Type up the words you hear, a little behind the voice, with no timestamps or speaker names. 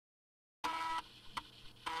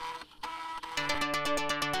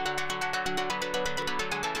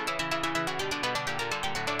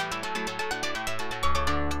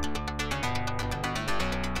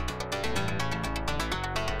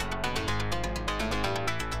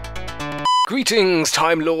Greetings,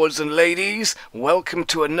 Time Lords and Ladies! Welcome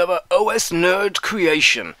to another OS Nerd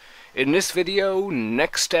creation. In this video,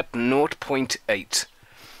 NeXTstep 0.8.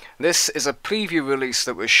 This is a preview release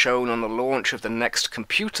that was shown on the launch of the Next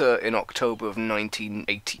computer in October of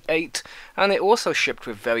 1988, and it also shipped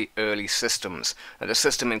with very early systems. The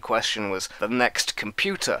system in question was the Next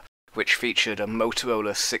computer, which featured a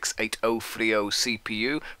Motorola 68030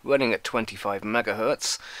 CPU running at 25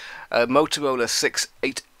 MHz, a Motorola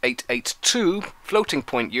 68882 floating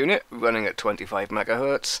point unit running at 25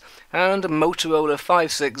 MHz, and a Motorola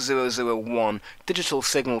 56001 digital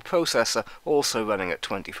signal processor also running at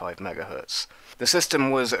 25 MHz. The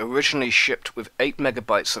system was originally shipped with 8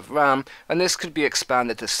 MB of RAM, and this could be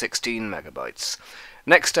expanded to 16 MB.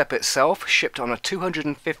 NeXTstep itself shipped on a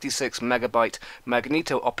 256 MB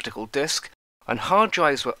magneto-optical disk, and hard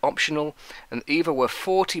drives were optional and either were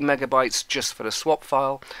 40 MB just for the swap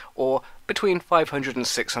file or between 500 and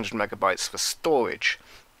 600 MB for storage.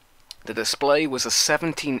 The display was a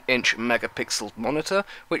 17-inch megapixel monitor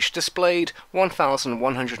which displayed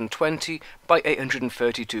 1120 by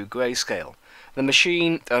 832 grayscale. The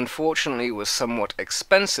machine unfortunately was somewhat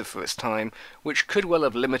expensive for its time, which could well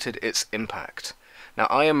have limited its impact. Now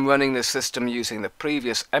I am running this system using the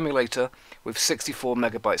previous emulator with 64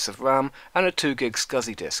 MB of RAM and a 2 GB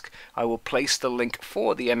SCSI disk. I will place the link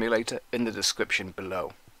for the emulator in the description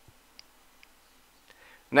below.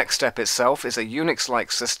 NeXTstep itself is a Unix-like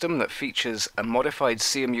system that features a modified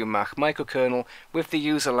CMU Mach microkernel with the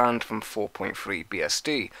user land from 4.3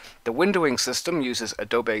 BSD. The windowing system uses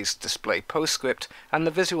Adobe's Display PostScript, and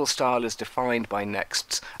the visual style is defined by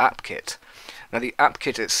Next's AppKit. Now the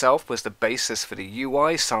AppKit itself was the basis for the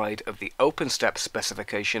UI side of the OpenStep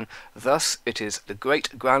specification, thus it is the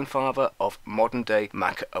great-grandfather of modern-day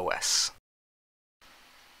Mac OS.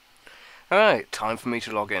 Alright, time for me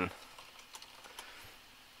to log in.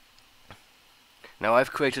 Now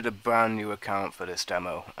I've created a brand new account for this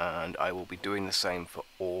demo, and I will be doing the same for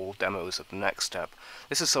all demos of NeXTstep.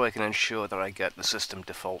 This is so I can ensure that I get the system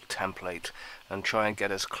default template and try and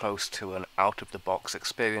get as close to an out-of-the-box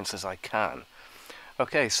experience as I can.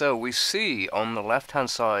 Okay, so we see on the left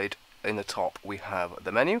hand side in the top we have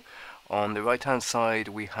the menu, on the right hand side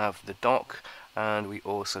we have the dock, and we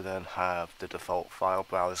also then have the default file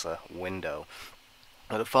browser window.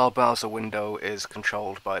 Now, the file browser window is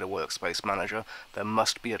controlled by the workspace manager. There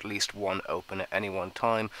must be at least one open at any one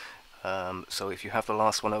time, so if you have the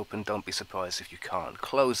last one open, don't be surprised if you can't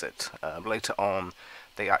close it. Later on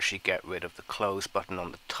they actually get rid of the close button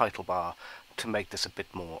on the title bar to make this a bit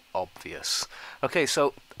more obvious. Okay,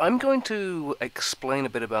 so I'm going to explain a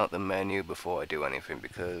bit about the menu before I do anything,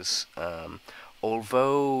 because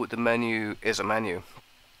although the menu is a menu,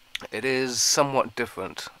 it is somewhat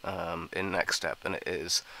different in NeXTstep than it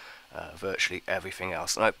is virtually everything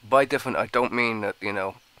else. And by different, I don't mean that, you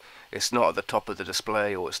know, it's not at the top of the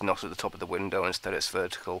display or it's not at the top of the window, instead it's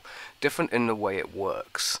vertical. Different in the way it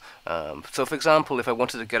works. So for example, if I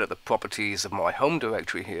wanted to get at the properties of my home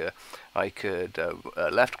directory here, I could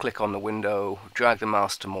left click on the window, drag the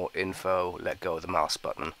mouse to more info, let go of the mouse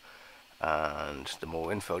button, and the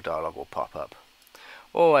more info dialog will pop up.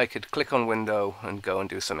 Or I could click on window and go and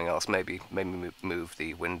do something else, maybe move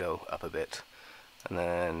the window up a bit, and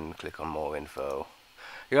then click on more info.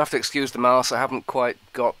 You have to excuse the mouse, I haven't quite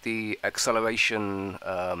got the acceleration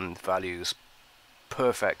values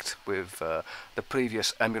perfect with the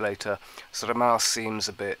previous emulator, so the mouse seems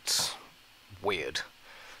a bit weird.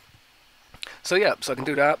 So yeah, so I can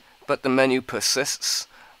do that, but the menu persists.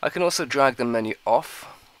 I can also drag the menu off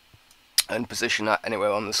and position that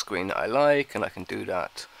anywhere on the screen that I like, and I can do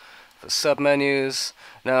that for submenus.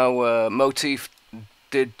 Now Motif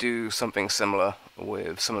did do something similar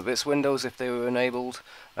with some of its windows if they were enabled.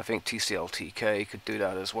 I think TCL/TK could do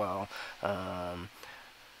that as well.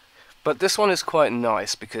 But this one is quite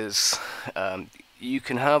nice because you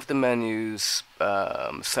can have the menus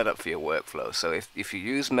set up for your workflow. So if you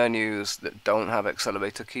use menus that don't have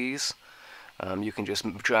accelerator keys, you can just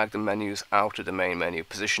drag the menus out of the main menu,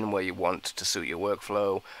 position them where you want to suit your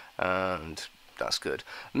workflow, and that's good.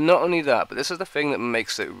 Not only that, but this is the thing that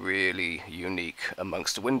makes it really unique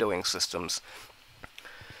amongst the windowing systems.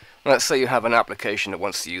 Let's say you have an application that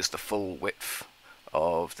wants to use the full width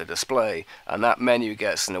of the display, and that menu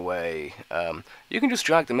gets in the way. You can just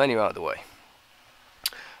drag the menu out of the way.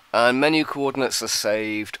 And menu coordinates are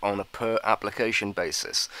saved on a per application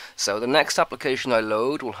basis. So the next application I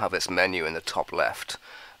load will have its menu in the top left.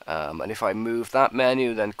 And if I move that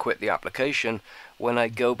menu, then quit the application, when I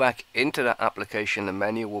go back into that application, the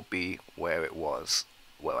menu will be where it was,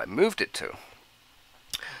 where I moved it to.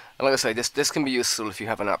 And like I say, this can be useful if you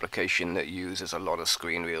have an application that uses a lot of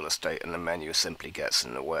screen real estate and the menu simply gets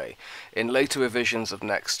in the way. In later revisions of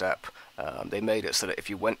NeXTstep, they made it so that if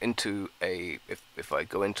you went into if I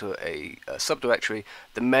go into a subdirectory,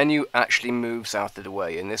 the menu actually moves out of the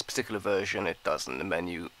way. In this particular version, it doesn't. The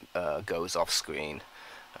menu goes off screen.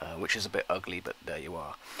 Which is a bit ugly, but there you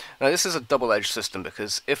are. Now this is a double-edged system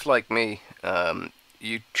because if, like me,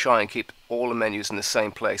 you try and keep all the menus in the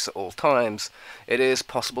same place at all times, it is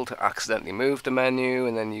possible to accidentally move the menu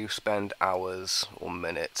and then you spend hours or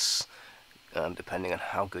minutes, depending on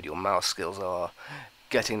how good your mouse skills are,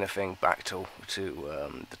 getting the thing back to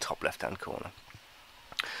the top left-hand corner.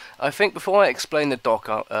 I think before I explain the dock,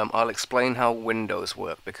 I'll explain how Windows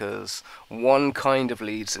work because one kind of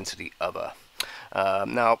leads into the other.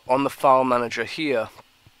 Now, on the file manager here,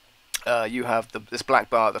 you have this black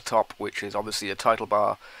bar at the top, which is obviously a title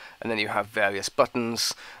bar, and then you have various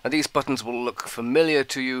buttons. And these buttons will look familiar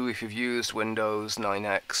to you if you've used Windows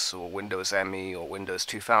 9X or Windows ME or Windows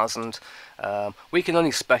 2000. We can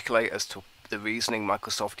only speculate as to the reasoning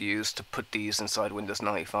Microsoft used to put these inside Windows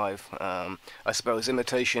 95. I suppose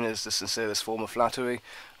imitation is the sincerest form of flattery,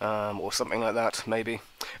 or something like that, maybe.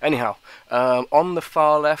 Anyhow, on the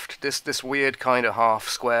far left, this weird kind of half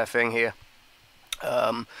square thing here,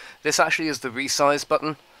 this actually is the resize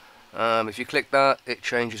button. If you click that, it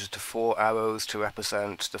changes to 4 arrows to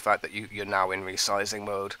represent the fact that you're now in resizing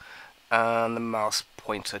mode, and the mouse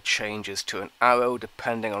pointer changes to an arrow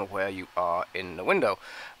depending on where you are in the window.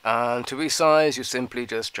 And to resize, you simply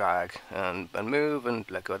just drag and move and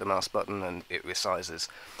let go of the mouse button and it resizes.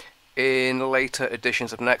 In later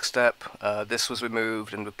editions of NeXTstep, this was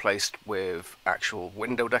removed and replaced with actual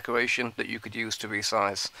window decoration that you could use to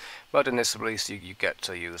resize, but in this release you get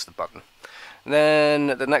to use the button. Then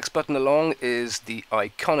the next button along is the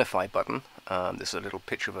Iconify button. This is a little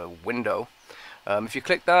picture of a window. If you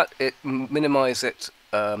click that, it minimizes it,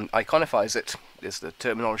 iconifies it, is the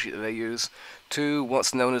terminology that they use, to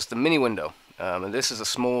what's known as the mini window. And this is a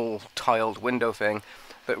small tiled window thing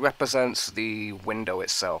that represents the window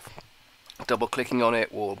itself. Double clicking on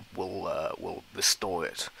it will restore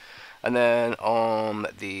it. And then on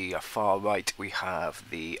the far right we have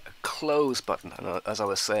the close button, and as I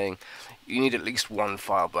was saying, you need at least one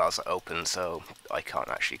file browser open, so I can't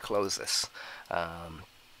actually close this.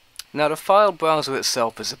 Now the file browser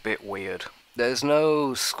itself is a bit weird. There's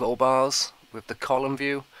no scroll bars with the column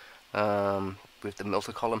view, with the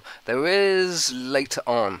multi-column. There is later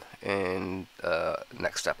on in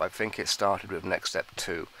NeXTstep. I think it started with NeXTstep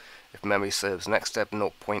 2. If memory serves, NeXTstep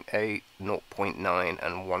 0.8, 0.9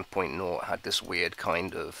 and 1.0 had this weird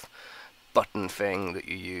kind of button thing that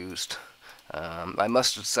you used. I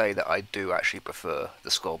must say that I do actually prefer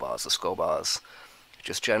the scroll bars. The scroll bars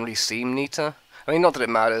just generally seem neater. I mean, not that it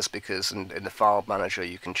matters because in the file manager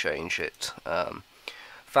you can change it.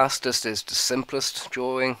 Fastest is the simplest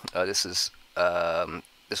drawing. This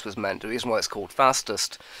was meant, the reason why it's called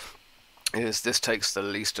fastest is this takes the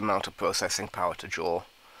least amount of processing power to draw.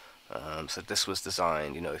 So this was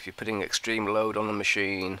designed, you know, if you're putting extreme load on the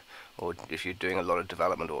machine, or if you're doing a lot of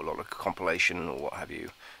development or a lot of compilation or what have you,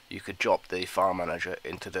 you could drop the file manager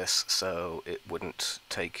into this so it wouldn't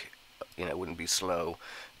take, you know, wouldn't be slow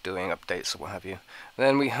doing updates or what have you.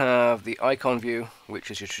 Then we have the icon view, which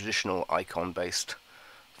is your traditional icon based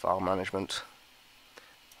file management.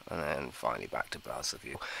 And then finally back to browser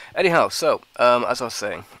view. Anyhow, so as I was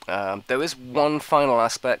saying, there is one final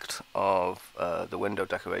aspect of the window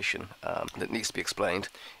decoration that needs to be explained.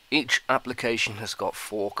 Each application has got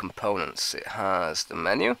 4 components. It has the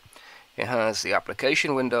menu, it has the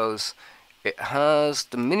application windows, it has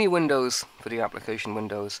the mini windows for the application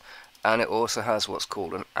windows, and it also has what's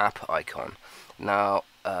called an app icon. Now,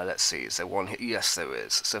 let's see, is there one here? Yes, there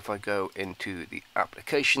is. So if I go into the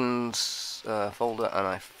applications folder and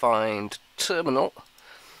I find terminal,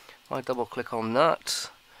 I double click on that.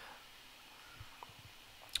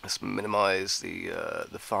 Let's minimize the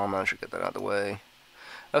file manager, get that out of the way.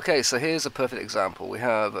 Okay, so here's a perfect example. We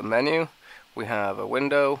have a menu, we have a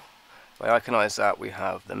window. If I iconize that, we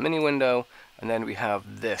have the mini window, and then we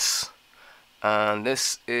have this. And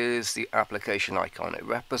this is the application icon. It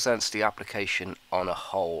represents the application on a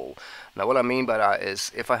whole. Now what I mean by that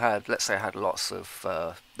is if I had, let's say I had lots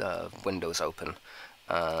of windows open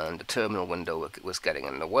and the terminal window was getting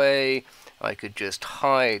in the way, I could just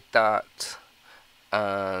hide that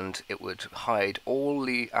and it would hide all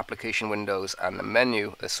the application windows and the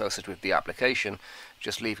menu associated with the application,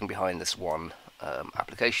 just leaving behind this one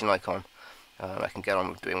application icon. I can get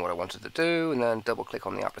on with doing what I wanted to do, and then double click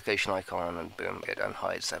on the application icon and boom, it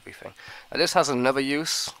unhides everything. Now this has another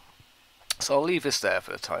use. So I'll leave this there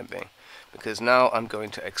for the time being, because now I'm going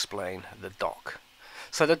to explain the dock.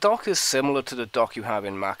 So the dock is similar to the dock you have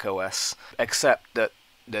in Mac OS, except that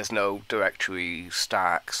there's no directory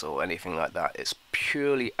stacks or anything like that. It's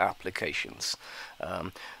purely applications.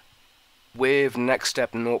 With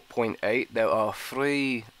NeXTstep 0.8, there are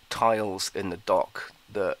 3 tiles in the dock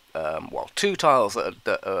that, well, 2 tiles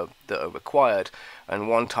that are required, and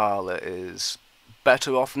 1 tile that is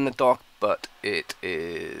better off in the dock, but it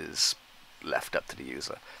is left up to the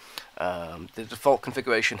user. The default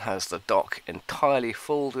configuration has the dock entirely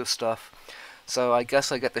full of stuff, so I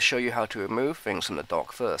guess I get to show you how to remove things from the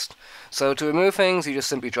dock first. So to remove things, you just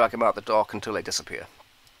simply drag them out the dock until they disappear.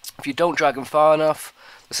 If you don't drag them far enough,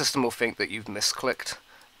 the system will think that you've misclicked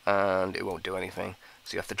and it won't do anything,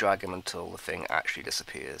 so you have to drag them until the thing actually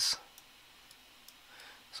disappears.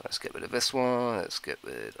 So let's get rid of this one, let's get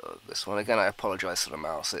rid of this one. Again, I apologize for the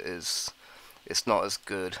mouse. It's not as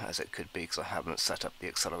good as it could be because I haven't set up the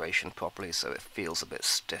acceleration properly, so it feels a bit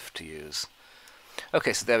stiff to use.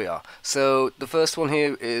 Okay, so there we are. So the first one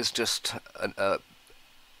here is just a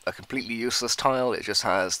completely useless tile. It just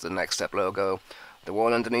has the NeXTstep logo. The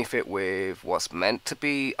one underneath it with what's meant to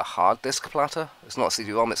be a hard disk platter. It's not a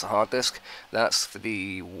CD-ROM, it's a hard disk. That's for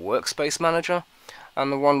the workspace manager.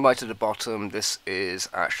 And the one right at the bottom, this is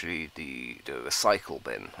actually the recycle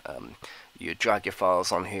bin. You drag your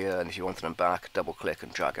files on here, and if you wanted them back, double click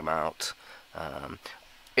and drag them out.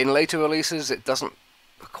 In later releases, it doesn't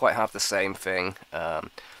quite have the same thing.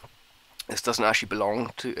 This doesn't actually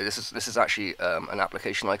belong to. This is actually an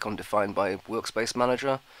application icon defined by Workspace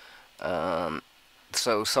Manager.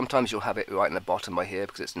 So sometimes you'll have it right in the bottom by here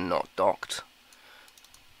because it's not docked.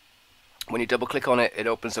 When you double click on it, it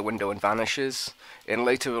opens a window and vanishes. In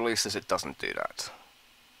later releases, it doesn't do that.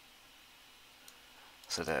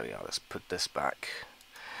 So there we are. Let's put this back.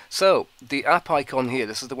 So the app icon here,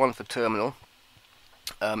 this is the one for terminal.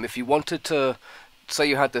 If you wanted to, say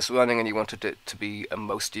you had this running and you wanted it to be a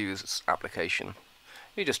most used application,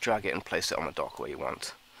 you just drag it and place it on the dock where you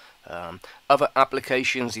want. Other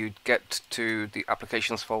applications, you'd get to the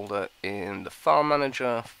applications folder in the file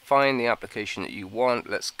manager, find the application that you want.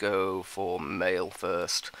 Let's go for mail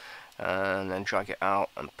first, and then drag it out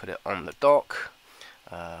and put it on the dock.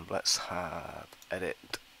 Let's have edit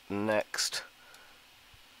next.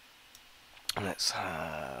 Let's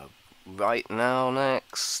have right now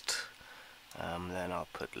next. Then I'll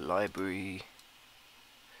put library.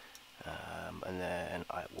 And then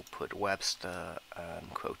I will put Webster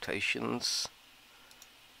and quotations,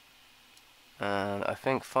 and I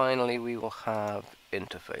think finally we will have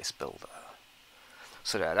interface builder.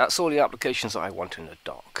 So that's all the applications that I want in the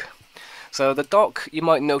dock. So the dock, you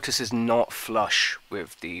might notice, is not flush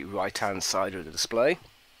with the right hand side of the display.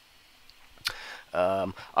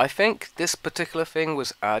 I think this particular thing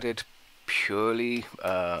was added purely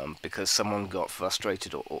because someone got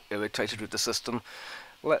frustrated or irritated with the system.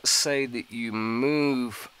 Let's say that you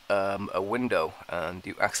move a window and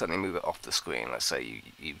you accidentally move it off the screen. Let's say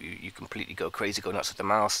you completely go crazy, go nuts with the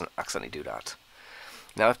mouse and accidentally do that.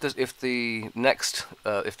 Now, if the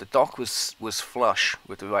dock was flush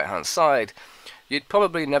with the right hand side, you'd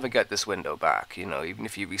probably never get this window back. You know, even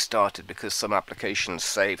if you restarted, because some applications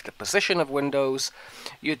save the position of windows,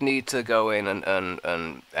 you'd need to go in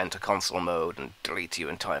and enter console mode and delete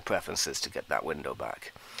your entire preferences to get that window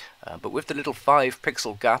back. But with the little 5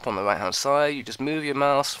 pixel gap on the right hand side, you just move your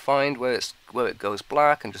mouse, find where it goes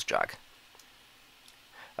black, and just drag.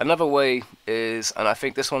 Another way is, and I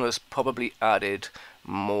think this one was probably added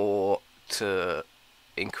more to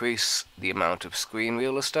increase the amount of screen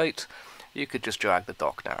real estate, you could just drag the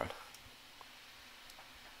dock down.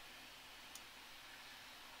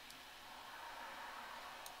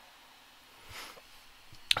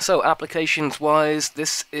 So applications wise,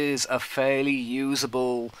 this is a fairly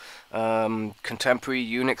usable contemporary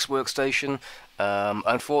Unix workstation.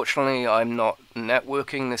 Unfortunately, I'm not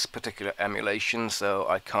networking this particular emulation, so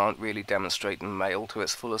I can't really demonstrate mail to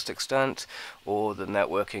its fullest extent or the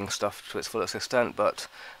networking stuff to its fullest extent, but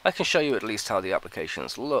I can show you at least how the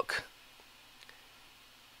applications look.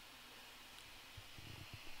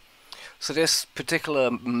 So this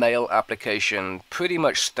particular mail application pretty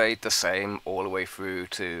much stayed the same all the way through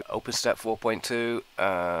to OpenStep 4.2,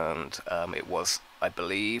 and it was, I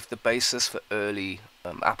believe, the basis for early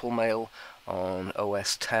Apple Mail on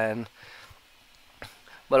OS 10.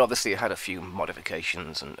 But obviously it had a few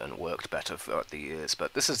modifications and worked better throughout the years.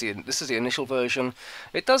 But this is the initial version.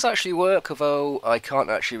 It does actually work, although I can't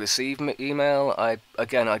actually receive email.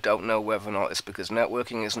 Again, I don't know whether or not it's because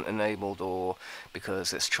networking isn't enabled or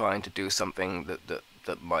because it's trying to do something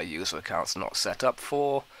that my user account's not set up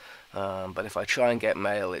for. But if I try and get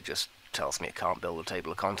mail, it just tells me it can't build a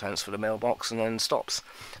table of contents for the mailbox and then stops.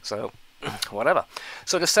 So whatever.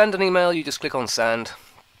 So to send an email, you just click on send,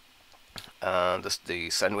 and the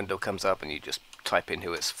send window comes up, and you just type in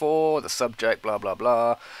who it's for, the subject, blah blah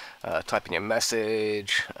blah, type in your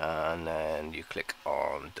message, and then you click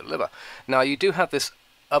on deliver. Now you do have this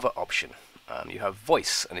other option. You have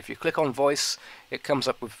voice, and if you click on voice, it comes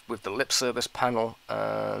up with the lip service panel,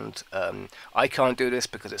 and I can't do this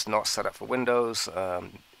because it's not set up for Windows.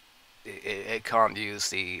 It can't use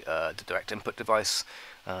the direct input device,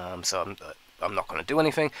 so I'm not going to do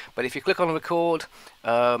anything. But if you click on record,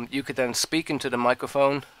 you could then speak into the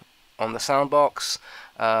microphone on the sound box,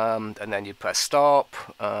 and then you press stop.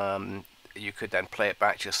 You could then play it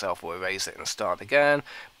back to yourself or erase it and start again.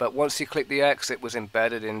 But once you click the X, it was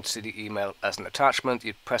embedded into the email as an attachment.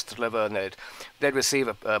 You'd press deliver, and they'd receive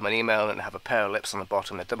an email and have a pair of lips on the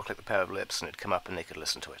bottom. They'd double click the pair of lips, and it'd come up, and they could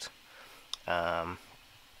listen to it. And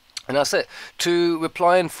that's it. To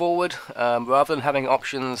reply and forward, rather than having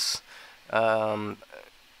options,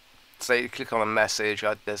 say you click on a message,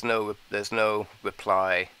 there's no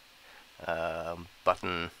reply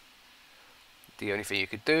button. The only thing you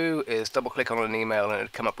could do is double click on an email, and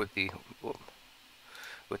it'd come up with the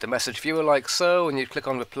message viewer like so, and you'd click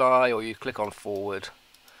on reply, or you click on forward,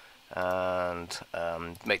 and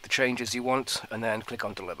make the changes you want, and then click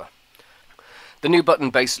on deliver. The new button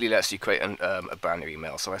basically lets you create a brand new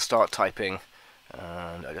email. So I start typing,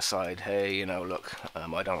 and I decide, hey, you know, look,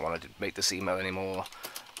 I don't want to make this email anymore.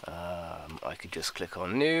 I could just click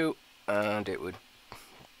on new, and it would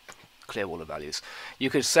clear all the values. You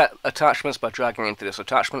could set attachments by dragging into this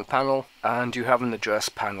attachment panel, and you have an address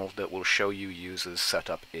panel that will show you users set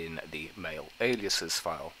up in the mail aliases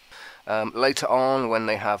file. Later on, when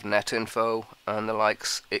they have netinfo and the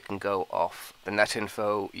likes, it can go off the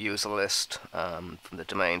netinfo user list from the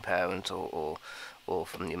domain parent or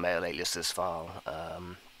from the mail aliases file,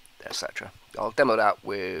 etc. I'll demo that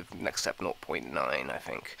with NeXTstep 0.9, I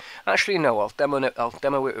think. Actually, no, I'll demo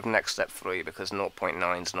it with NeXTstep 3 because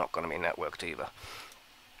 0.9 is not going to be networked either.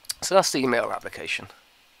 So that's the email application.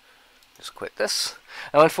 Just quit this.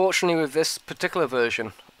 Now, unfortunately, with this particular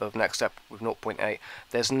version of NeXTstep with 0.8,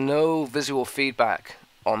 there's no visual feedback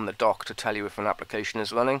on the dock to tell you if an application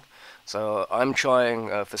is running. So I'm trying,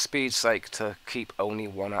 for speed's sake, to keep only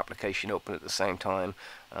one application open at the same time.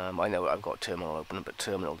 I know I've got Terminal open, but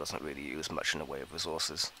Terminal doesn't really use much in the way of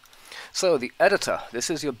resources. So the editor, this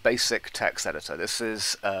is your basic text editor.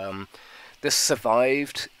 This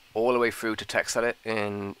survived all the way through to TextEdit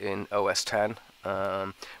in OS 10.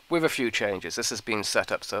 With a few changes. This has been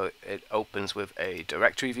set up so it opens with a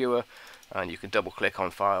directory viewer, and you can double click on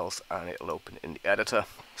files and it'll open in the editor.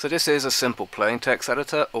 So this is a simple plain text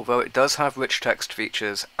editor, although it does have rich text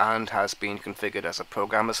features and has been configured as a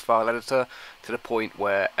programmer's file editor to the point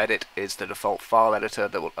where edit is the default file editor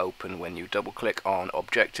that will open when you double click on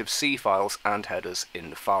Objective-C files and headers in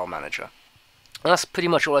the file manager. And that's pretty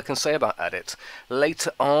much all I can say about edit.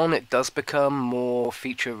 Later on it does become more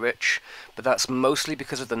feature rich, but that's mostly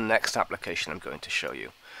because of the next application I'm going to show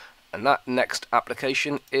you. And that next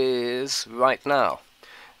application is Right Now.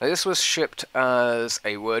 Now this was shipped as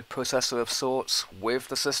a word processor of sorts with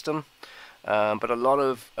the system, but a lot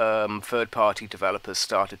of third-party developers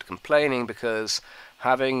started complaining because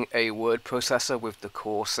having a word processor with the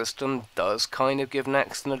core system does kind of give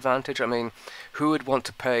Next an advantage. I mean, who would want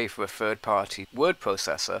to pay for a third-party word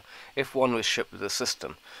processor if one was shipped with the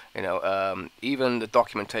system? You know, even the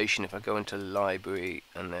documentation, if I go into library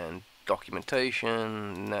and then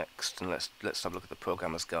documentation, next, and let's have a look at the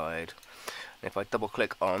programmer's guide. And if I double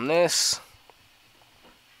click on this,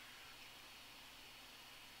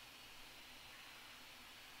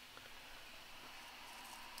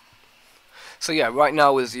 so yeah, Right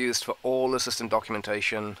Now is used for all the system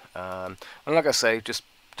documentation, and like I say, just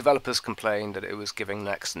developers complained that it was giving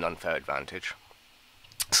Next an unfair advantage.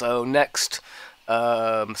 So Next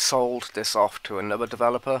sold this off to another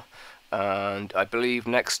developer, and I believe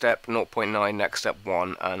NeXTstep 0.9, NeXTstep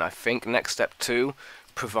 1, and I think NeXTstep 2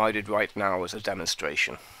 provided Right Now as a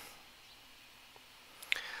demonstration.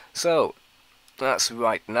 So that's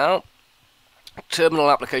Right Now.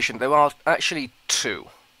 Terminal application, there are actually two.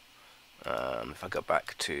 If I go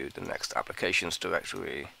back to the Next Applications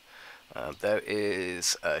directory, there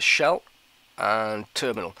is Shell and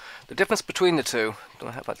Terminal. The difference between the two, did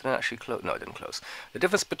it actually close? No, it didn't close. The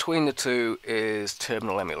difference between the two is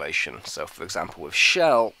terminal emulation. So, for example, with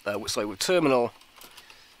Shell, with Terminal,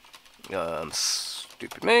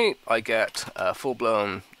 stupid me, I get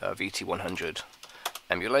full-blown VT100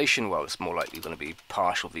 emulation. Well, it's more likely going to be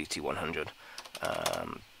partial VT100.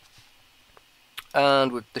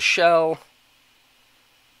 And with the Shell,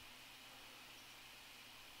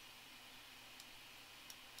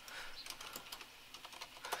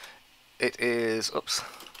 it is, oops,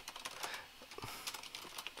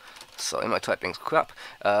 sorry, my typing's crap.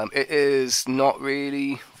 It is not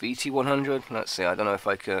really VT100. Let's see, I don't know if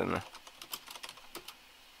I can...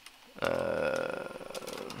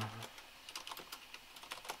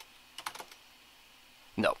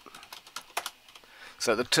 no.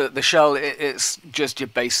 So the shell, it's just your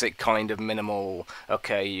basic kind of minimal,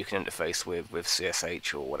 okay, you can interface with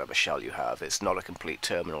CSH or whatever shell you have. It's not a complete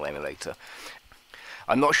terminal emulator.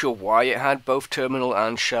 I'm not sure why it had both terminal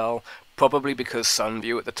and shell, probably because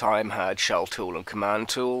SunView at the time had shell tool and command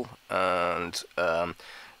tool, and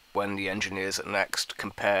when the engineers at Next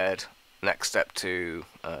compared NeXTstep to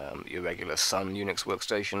your regular Sun Unix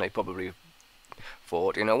workstation, they probably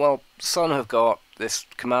thought, you know, well, Sun have got this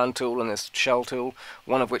command tool and this shell tool,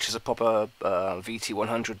 one of which is a proper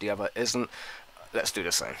VT100, the other isn't. Let's do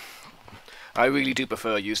the same. I really do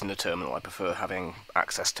prefer using the terminal. I prefer having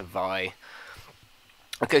access to Vi.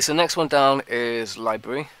 Okay, so next one down is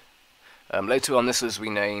library. Later on this was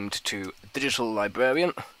renamed to Digital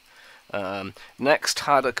Librarian. Next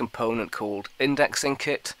had a component called Indexing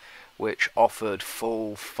Kit, which offered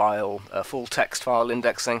full text file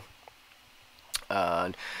indexing.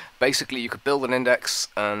 And basically you could build an index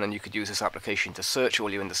and then you could use this application to search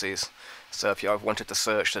all your indices. So if you wanted to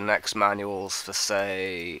search the Next manuals for,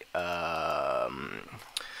 say, oh,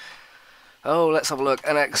 let's have a look,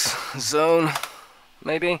 NX Zone,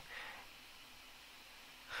 maybe?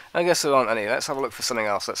 I guess there aren't any. Let's have a look for something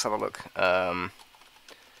else. Let's have a look.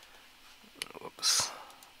 Whoops.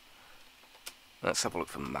 Let's have a look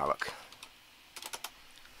for malloc.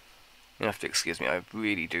 You have to excuse me, I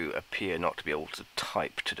really do appear not to be able to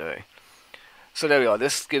type today. So there we are,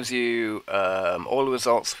 this gives you all the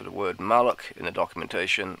results for the word malloc in the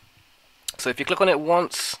documentation. So if you click on it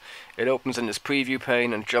once, it opens in this preview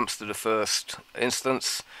pane and jumps to the first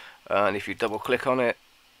instance, and if you double click on it,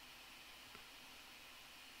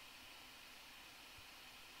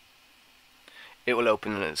 it will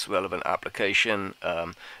open in its relevant application.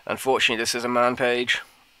 Unfortunately this is a man page,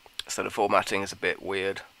 so the formatting is a bit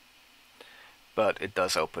weird, but it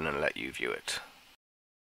does open and let you view it.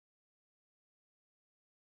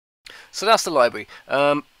 So that's the library.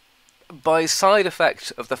 By side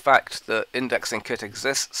effect of the fact that Indexing Kit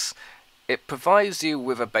exists, it provides you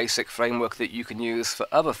with a basic framework that you can use for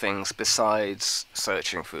other things besides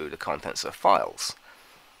searching through the contents of files.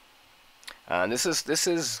 And this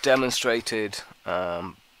is demonstrated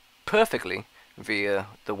perfectly via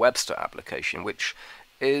the Webster application, which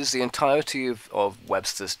is the entirety of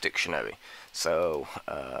Webster's dictionary. So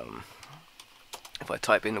if I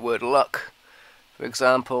type in the word luck, for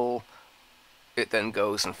example, it then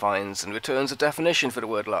goes and finds and returns a definition for the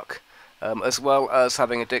word luck. As well as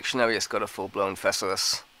having a dictionary, it's got a full-blown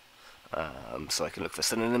thesaurus, so I can look for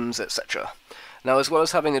synonyms, etc. Now, as well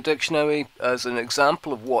as having a dictionary, as an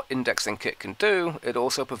example of what Indexing Kit can do, it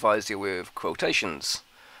also provides you with quotations.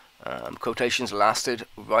 Quotations lasted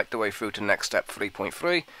right the way through to NeXTstep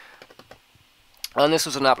 3.3. And this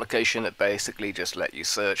was an application that basically just let you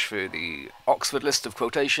search through the Oxford list of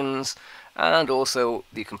quotations and also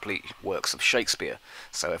the complete works of Shakespeare.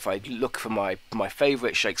 So if I look for my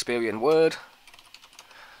favourite Shakespearean word,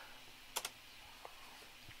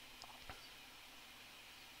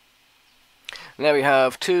 and there we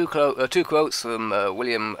have two quotes from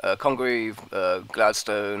William Congreve,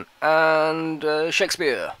 Gladstone, and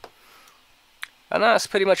Shakespeare. And that's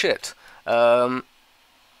pretty much it.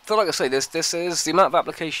 So like I say, this is the amount of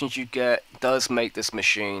applications you get does make this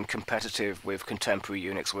machine competitive with contemporary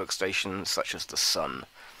Unix workstations such as the Sun.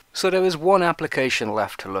 So there is one application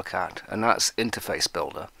left to look at, and that's Interface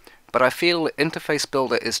Builder. But I feel that Interface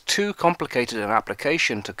Builder is too complicated an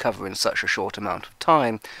application to cover in such a short amount of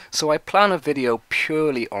time, so I plan a video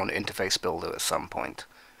purely on Interface Builder at some point.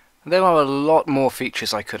 There are a lot more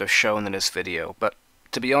features I could have shown in this video, but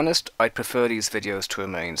to be honest, I'd prefer these videos to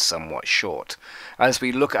remain somewhat short. As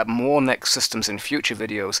we look at more Next systems in future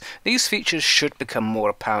videos, these features should become more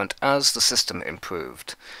apparent as the system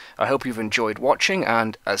improved. I hope you've enjoyed watching,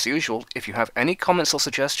 and as usual, if you have any comments or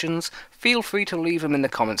suggestions, feel free to leave them in the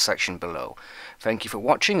comments section below. Thank you for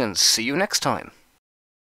watching, and see you next time.